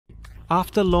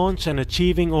After launch and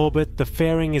achieving orbit, the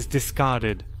fairing is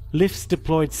discarded, lifts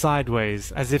deployed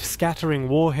sideways as if scattering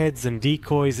warheads and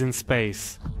decoys in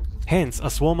space. Hence, a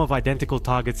swarm of identical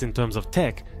targets in terms of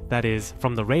tech, that is,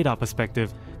 from the radar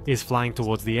perspective, is flying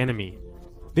towards the enemy.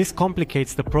 This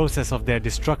complicates the process of their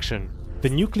destruction. The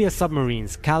nuclear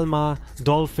submarines Kalmar,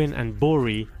 Dolphin and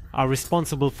Bori are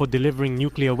responsible for delivering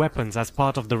nuclear weapons as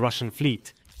part of the Russian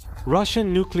fleet.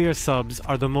 Russian nuclear subs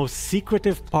are the most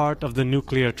secretive part of the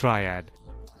nuclear triad.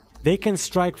 They can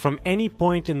strike from any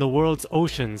point in the world's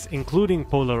oceans, including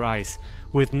polar ice,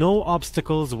 with no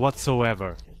obstacles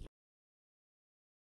whatsoever.